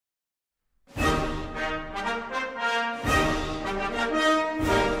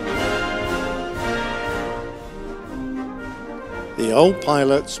The Old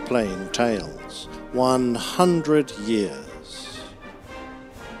Pilot's Plain Tales, 100 Years.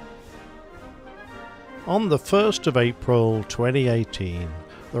 On the 1st of April 2018,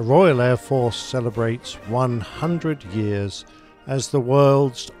 the Royal Air Force celebrates 100 years as the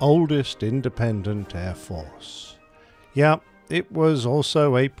world's oldest independent air force. Yeah, it was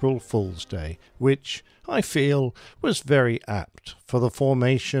also April Fool's Day, which I feel was very apt for the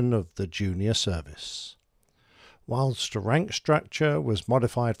formation of the junior service. Whilst rank structure was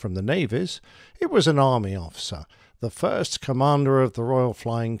modified from the navies, it was an army officer, the first commander of the Royal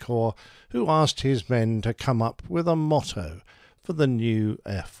Flying Corps, who asked his men to come up with a motto for the new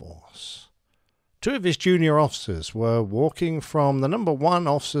Air Force. Two of his junior officers were walking from the No. 1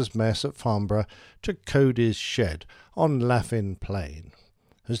 Officers' Mess at Farnborough to Cody's shed on Laffin Plain.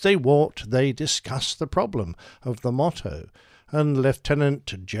 As they walked, they discussed the problem of the motto, and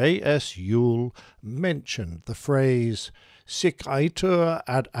Lieutenant J.S. Ewell mentioned the phrase sic aetur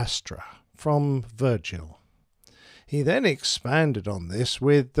ad astra from Virgil. He then expanded on this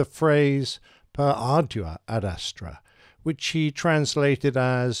with the phrase per ardua ad astra, which he translated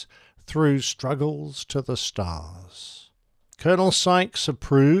as through struggles to the stars. Colonel Sykes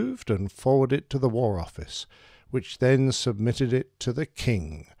approved and forwarded it to the War Office, which then submitted it to the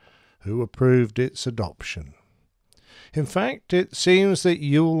King, who approved its adoption. In fact, it seems that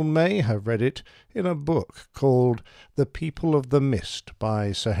Ewell may have read it in a book called The People of the Mist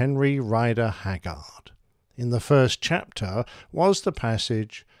by Sir Henry Rider Haggard. In the first chapter was the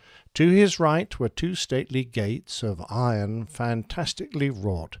passage, "To his right were two stately gates of iron fantastically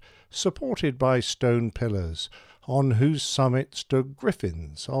wrought, supported by stone pillars, on whose summit stood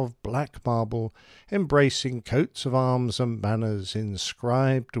griffins of black marble, embracing coats of arms and banners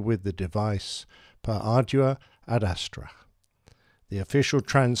inscribed with the device per ardua ad astra." The official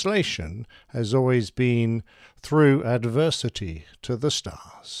translation has always been through adversity to the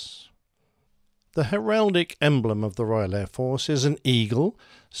stars. The heraldic emblem of the Royal Air Force is an eagle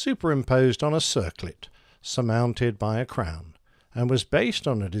superimposed on a circlet, surmounted by a crown, and was based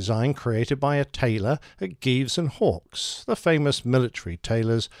on a design created by a tailor at Geeves and Hawkes, the famous military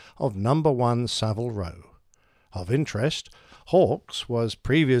tailors of No. 1 Savile Row. Of interest, Hawkes was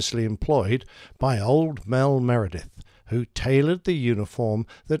previously employed by old Mel Meredith, who tailored the uniform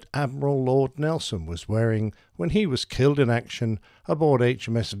that Admiral Lord Nelson was wearing when he was killed in action aboard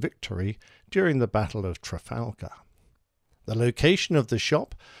HMS Victory during the Battle of Trafalgar. The location of the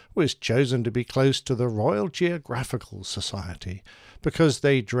shop was chosen to be close to the Royal Geographical Society because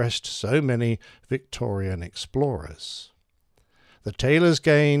they dressed so many Victorian explorers. The tailors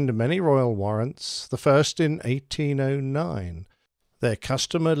gained many royal warrants, the first in 1809. Their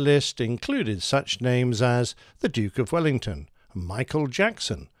customer list included such names as the Duke of Wellington, Michael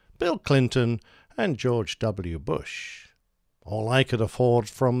Jackson, Bill Clinton, and George W. Bush. All I could afford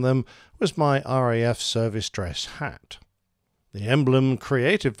from them was my RAF service dress hat. The emblem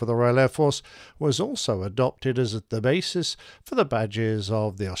created for the Royal Air Force was also adopted as the basis for the badges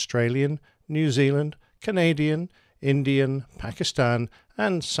of the Australian, New Zealand, Canadian, Indian, Pakistan,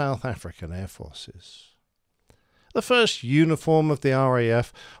 and South African Air Forces. The first uniform of the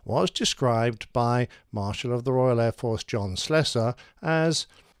RAF was described by Marshal of the Royal Air Force John Slessor as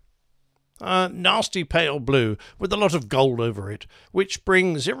a nasty pale blue with a lot of gold over it, which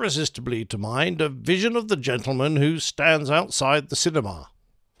brings irresistibly to mind a vision of the gentleman who stands outside the cinema.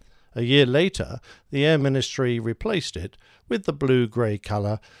 A year later, the Air Ministry replaced it with the blue-grey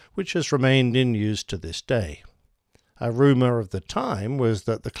colour, which has remained in use to this day. A rumour of the time was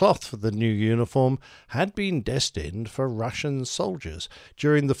that the cloth for the new uniform had been destined for Russian soldiers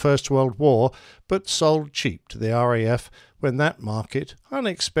during the First World War, but sold cheap to the RAF when that market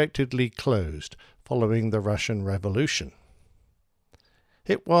unexpectedly closed following the Russian Revolution.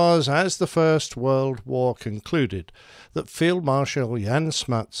 It was as the First World War concluded that Field Marshal Jan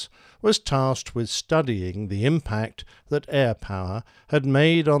Smuts was tasked with studying the impact that air power had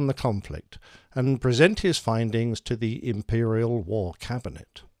made on the conflict and present his findings to the Imperial War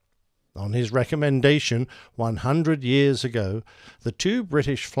Cabinet. On his recommendation 100 years ago, the two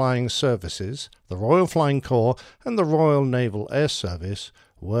British flying services, the Royal Flying Corps and the Royal Naval Air Service,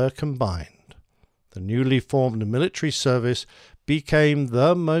 were combined. The newly formed military service became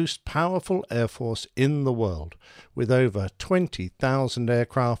the most powerful air force in the world, with over 20,000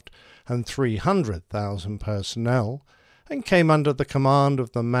 aircraft and 300,000 personnel, and came under the command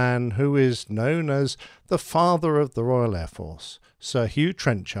of the man who is known as the father of the Royal Air Force, Sir Hugh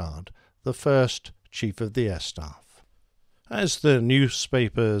Trenchard, the first Chief of the Air Staff. As the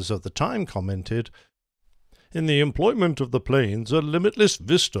newspapers of the time commented, "In the employment of the planes, a limitless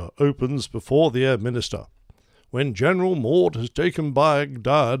vista opens before the Air Minister. When General Maud has taken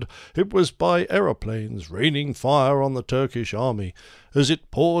Baghdad, it was by aeroplanes raining fire on the Turkish army as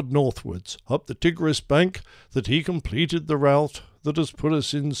it poured northwards up the Tigris bank that he completed the route that has put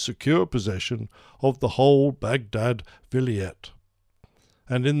us in secure possession of the whole Baghdad vilayet.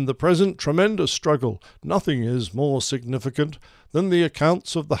 And in the present tremendous struggle, nothing is more significant than the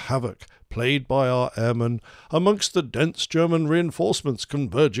accounts of the havoc played by our airmen amongst the dense German reinforcements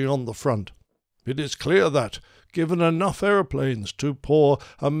converging on the front. It is clear that, given enough aeroplanes to pour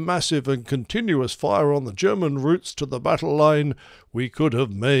a massive and continuous fire on the German routes to the battle line, we could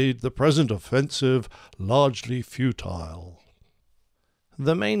have made the present offensive largely futile.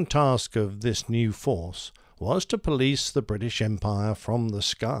 The main task of this new force was to police the British Empire from the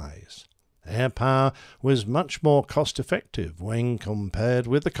skies. Air power was much more cost-effective when compared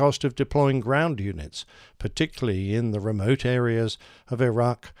with the cost of deploying ground units, particularly in the remote areas of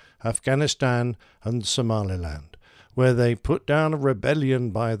Iraq, Afghanistan and Somaliland, where they put down a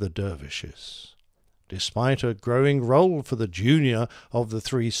rebellion by the dervishes. Despite a growing role for the junior of the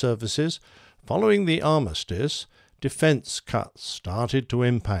three services, following the armistice, defence cuts started to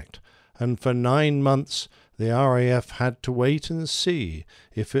impact, and for 9 months the RAF had to wait and see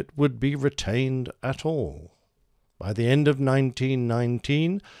if it would be retained at all. By the end of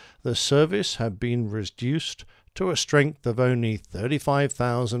 1919, the service had been reduced to a strength of only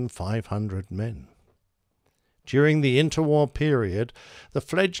 35,500 men. During the interwar period, the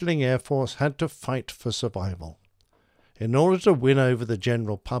fledgling Air Force had to fight for survival. In order to win over the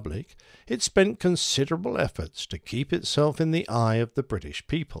general public, it spent considerable efforts to keep itself in the eye of the British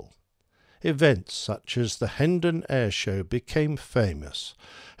people. Events such as the Hendon Air Show became famous,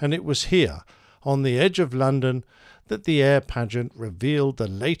 and it was here, on the edge of London, that the air pageant revealed the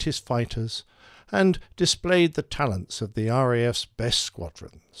latest fighters and displayed the talents of the RAF's best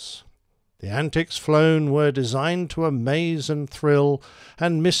squadrons. The antics flown were designed to amaze and thrill,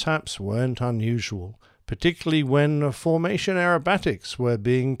 and mishaps weren't unusual, particularly when formation aerobatics were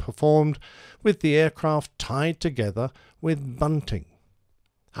being performed with the aircraft tied together with bunting.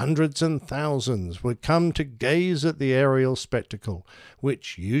 Hundreds and thousands would come to gaze at the aerial spectacle,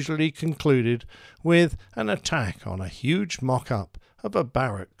 which usually concluded with an attack on a huge mock-up of a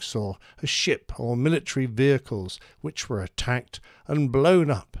barracks or a ship or military vehicles, which were attacked and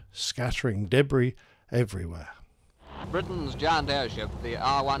blown up, scattering debris everywhere. Britain's giant airship, the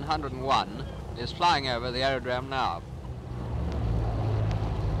R-101, is flying over the aerodrome now.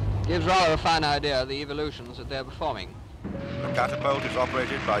 Gives rather a fine idea of the evolutions that they're performing. The catapult is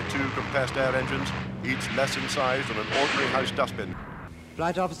operated by 2 compressed air engines, each less in size than an ordinary house dustbin.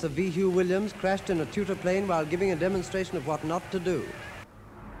 Flight Officer V. Hugh Williams crashed in a tutor plane while giving a demonstration of what not to do.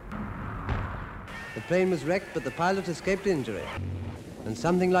 The plane was wrecked, but the pilot escaped injury. And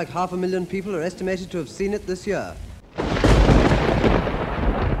something like 500,000 people are estimated to have seen it this year.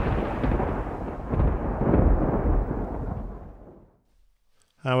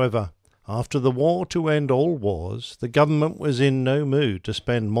 However, after the war to end all wars, the government was in no mood to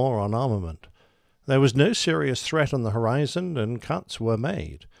spend more on armament. There was no serious threat on the horizon, and cuts were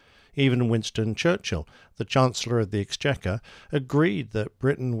made. Even Winston Churchill, the Chancellor of the Exchequer, agreed that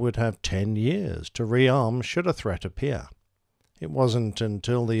Britain would have 10 years to rearm should a threat appear. It wasn't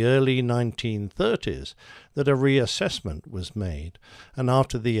until the early 1930s that a reassessment was made, and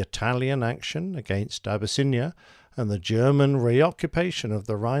after the Italian action against Abyssinia and the German reoccupation of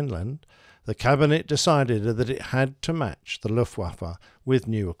the Rhineland, the cabinet decided that it had to match the Luftwaffe with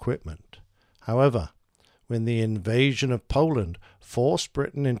new equipment. However, when the invasion of Poland forced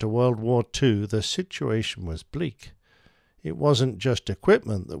Britain into World War II, the situation was bleak. It wasn't just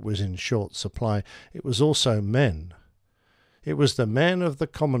equipment that was in short supply, it was also men. It was the men of the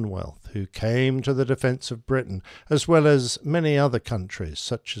Commonwealth who came to the defence of Britain, as well as many other countries,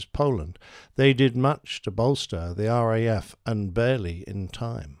 such as Poland. They did much to bolster the RAF, and barely in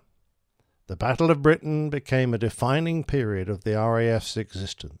time. The Battle of Britain became a defining period of the RAF's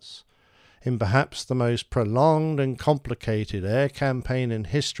existence. In perhaps the most prolonged and complicated air campaign in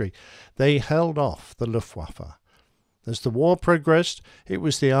history, they held off the Luftwaffe. As the war progressed, it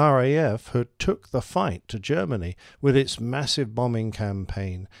was the RAF who took the fight to Germany with its massive bombing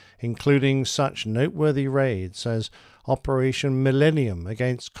campaign, including such noteworthy raids as Operation Millennium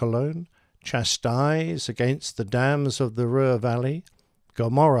against Cologne, Chastise against the dams of the Ruhr Valley,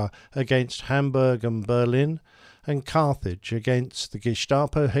 Gomorrah against Hamburg and Berlin, and Carthage against the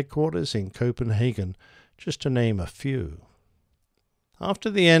Gestapo headquarters in Copenhagen, just to name a few.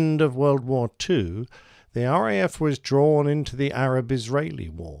 After the end of World War II, the RAF was drawn into the Arab-Israeli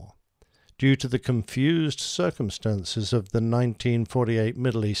War. Due to the confused circumstances of the 1948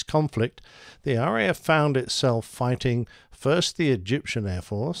 Middle East conflict, the RAF found itself fighting first the Egyptian Air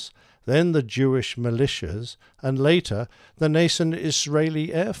Force, then the Jewish militias, and later the nascent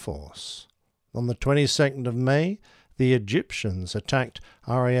Israeli Air Force. On the 22nd of May, the Egyptians attacked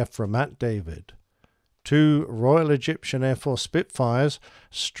RAF Ramat David. 2 Royal Egyptian Air Force Spitfires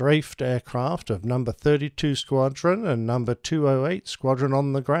strafed aircraft of No. 32 Squadron and No. 208 Squadron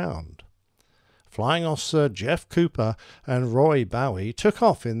on the ground. Flying Officer Jeff Cooper and Roy Bowie took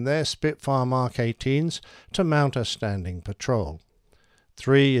off in their Spitfire Mark 18s to mount a standing patrol.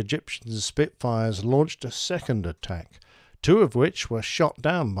 3 Egyptian Spitfires launched a second attack, 2 of which were shot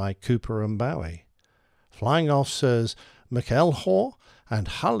down by Cooper and Bowie. Flying Officers McElhaw and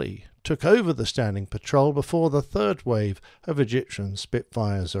Hulley took over the standing patrol before the third wave of Egyptian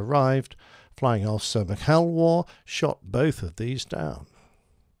Spitfires arrived. Flying Officer McElhaw shot both of these down.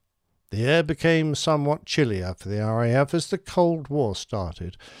 The air became somewhat chillier for the RAF as the Cold War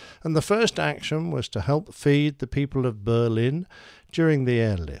started, and the first action was to help feed the people of Berlin during the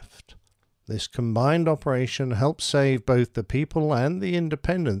airlift. This combined operation helped save both the people and the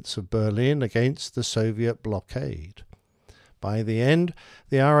independence of Berlin against the Soviet blockade. By the end,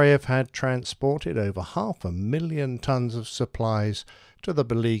 the RAF had transported over 500,000 tons of supplies to the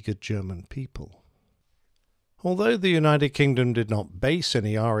beleaguered German people. Although the United Kingdom did not base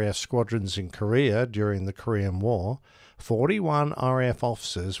any RAF squadrons in Korea during the Korean War, 41 RAF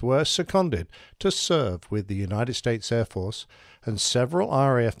officers were seconded to serve with the United States Air Force, and several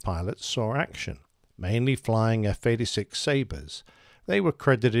RAF pilots saw action, mainly flying F-86 Sabres. They were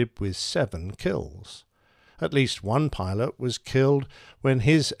credited with 7 kills. At least one pilot was killed when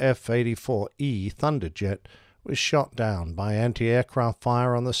his F-84E Thunderjet was shot down by anti-aircraft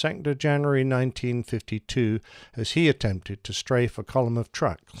fire on the 2nd of January 1952 as he attempted to strafe a column of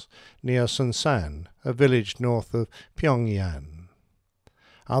trucks near Sunsan, a village north of Pyongyang.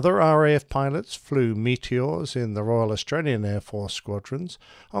 Other RAF pilots flew Meteors in the Royal Australian Air Force squadrons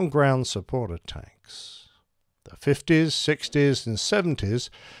on ground support attacks. The 50s, 60s and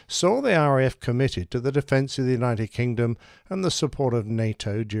 70s saw the RAF committed to the defence of the United Kingdom and the support of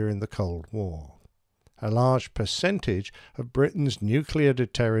NATO during the Cold War. A large percentage of Britain's nuclear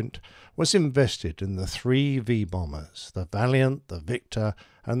deterrent was invested in the 3 V-bombers, the Valiant, the Victor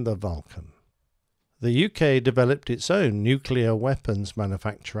and the Vulcan. The UK developed its own nuclear weapons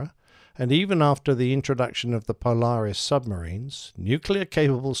manufacturer, and even after the introduction of the Polaris submarines,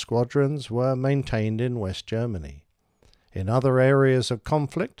 nuclear-capable squadrons were maintained in West Germany. In other areas of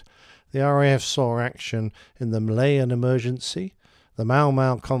conflict, the RAF saw action in the Malayan Emergency, the Mau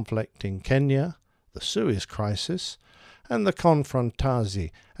Mau conflict in Kenya, the Suez Crisis, and the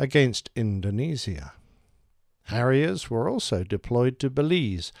Konfrontasi against Indonesia. Harriers were also deployed to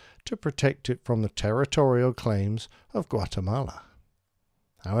Belize to protect it from the territorial claims of Guatemala.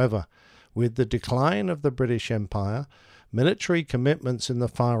 However, with the decline of the British Empire, military commitments in the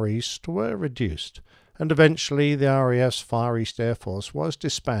Far East were reduced, and eventually the RAF's Far East Air Force was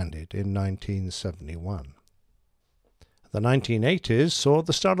disbanded in 1971. The 1980s saw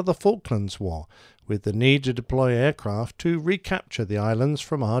the start of the Falklands War, with the need to deploy aircraft to recapture the islands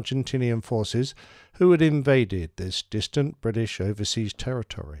from Argentinian forces who had invaded this distant British overseas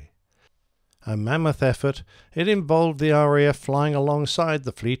territory. A mammoth effort, it involved the RAF flying alongside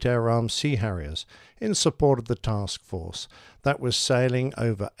the Fleet Air Arm Sea Harriers in support of the task force that was sailing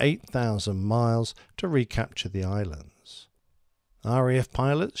over 8,000 miles to recapture the islands. RAF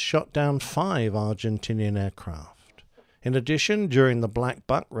pilots shot down 5 Argentinian aircraft. In addition, during the Black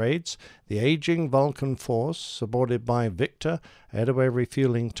Buck raids, the aging Vulcan force, supported by Victor Edaway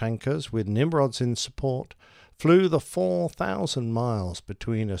refueling tankers with Nimrods in support, flew the 4,000 miles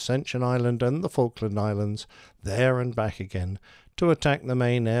between Ascension Island and the Falkland Islands, there and back again, to attack the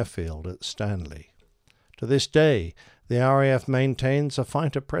main airfield at Stanley. To this day, the RAF maintains a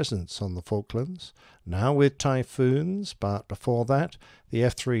fighter presence on the Falklands, now with Typhoons, but before that, the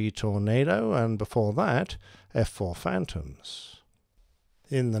F-3 Tornado, and before that, F-4 Phantoms.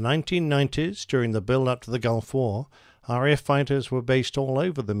 In the 1990s, during the build-up to the Gulf War, RAF fighters were based all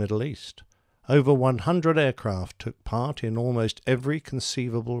over the Middle East. Over 100 aircraft took part in almost every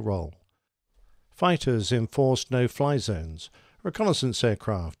conceivable role. Fighters enforced no-fly zones. Reconnaissance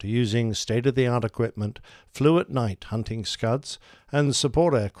aircraft, using state-of-the-art equipment, flew at night hunting scuds, and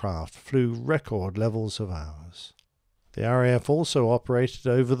support aircraft flew record levels of hours. The RAF also operated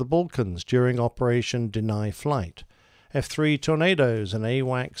over the Balkans during Operation Deny Flight. F-3 Tornadoes and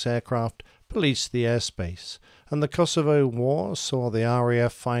AWACS aircraft policed the airspace, and the Kosovo War saw the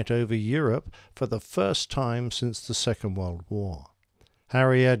RAF fight over Europe for the first time since the Second World War.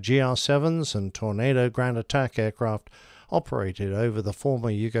 Harrier GR7s and Tornado ground attack aircraft operated over the former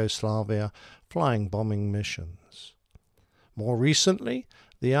Yugoslavia flying bombing missions. More recently,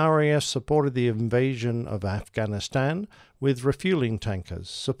 the RAF supported the invasion of Afghanistan with refueling tankers,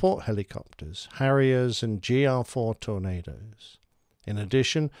 support helicopters, Harriers and GR4 Tornadoes. In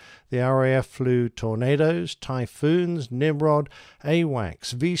addition, the RAF flew Tornadoes, Typhoons, Nimrod,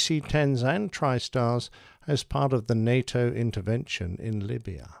 AWACS, VC-10s and TriStars as part of the NATO intervention in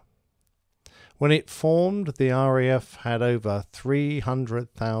Libya. When it formed, the RAF had over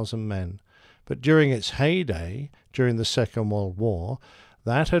 300,000 men, but during its heyday, during the Second World War,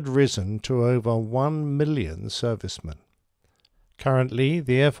 that had risen to over 1 million servicemen. Currently,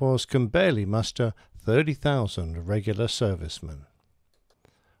 the Air Force can barely muster 30,000 regular servicemen.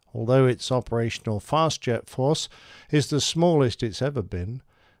 Although its operational fast jet force is the smallest it's ever been,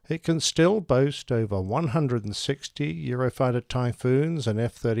 it can still boast over 160 Eurofighter Typhoons and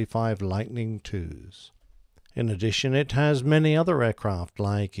F-35 Lightning IIs. In addition, it has many other aircraft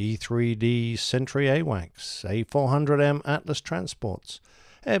like E-3D Sentry AWACS, A400M Atlas transports,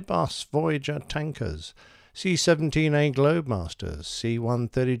 Airbus Voyager tankers, C-17A Globemasters,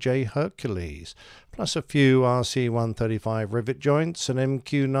 C-130J Hercules, plus a few RC-135 rivet joints and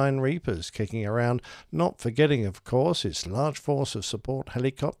MQ-9 Reapers kicking around, not forgetting, of course, its large force of support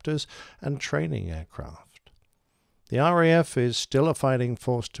helicopters and training aircraft. The RAF is still a fighting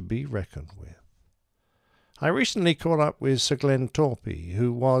force to be reckoned with. I recently caught up with Sir Glenn Torpey,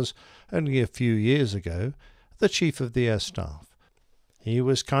 who was, only a few years ago, the Chief of the Air Staff. He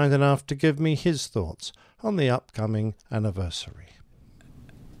was kind enough to give me his thoughts on the upcoming anniversary.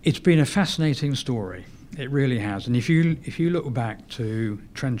 It's been a fascinating story. It really has. And if you look back to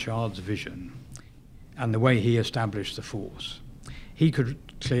Trenchard's vision and the way he established the force, he could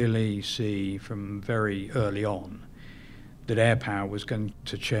clearly see from very early on that air power was going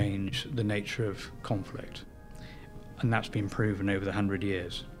to change the nature of conflict. And that's been proven over the 100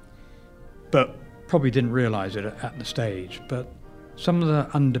 years. But probably didn't realise it at the stage, but some of the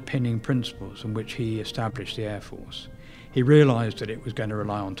underpinning principles in which he established the Air Force, he realised that it was going to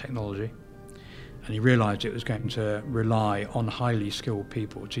rely on technology, and he realised it was going to rely on highly skilled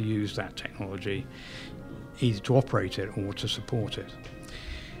people to use that technology, either to operate it or to support it.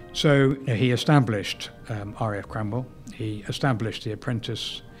 So he established RAF Cranwell, he established the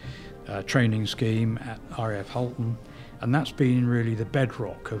apprentice training scheme at RAF Halton, and that's been really the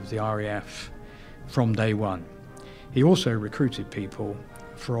bedrock of the RAF from day one. He also recruited people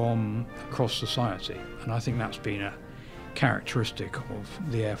from across society, and I think that's been a characteristic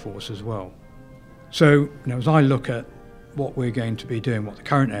of the Air Force as well. So, as I look at what we're going to be doing, what the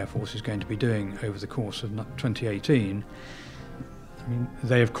current Air Force is going to be doing over the course of 2018,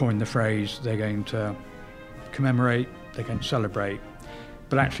 they have coined the phrase, they're going to commemorate, they're going to celebrate,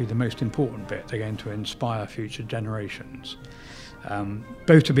 but actually the most important bit, they're going to inspire future generations,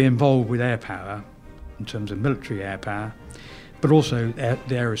 both to be involved with air power, in terms of military air power, but also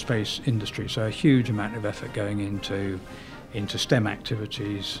the aerospace industry. So a huge amount of effort going into STEM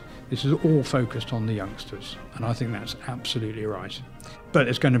activities. This is all focused on the youngsters, and I think that's absolutely right. But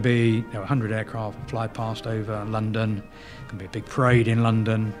it's going to be 100 aircraft fly past over London. There's going to be a big parade in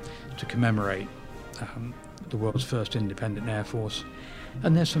London to commemorate the world's first independent air force.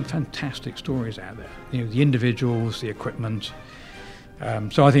 And there's some fantastic stories out there. The individuals, the equipment.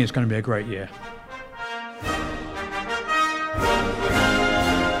 So I think it's going to be a great year.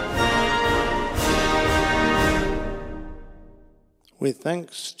 With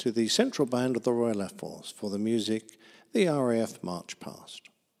thanks to the Central Band of the Royal Air Force for the music, the RAF March Past.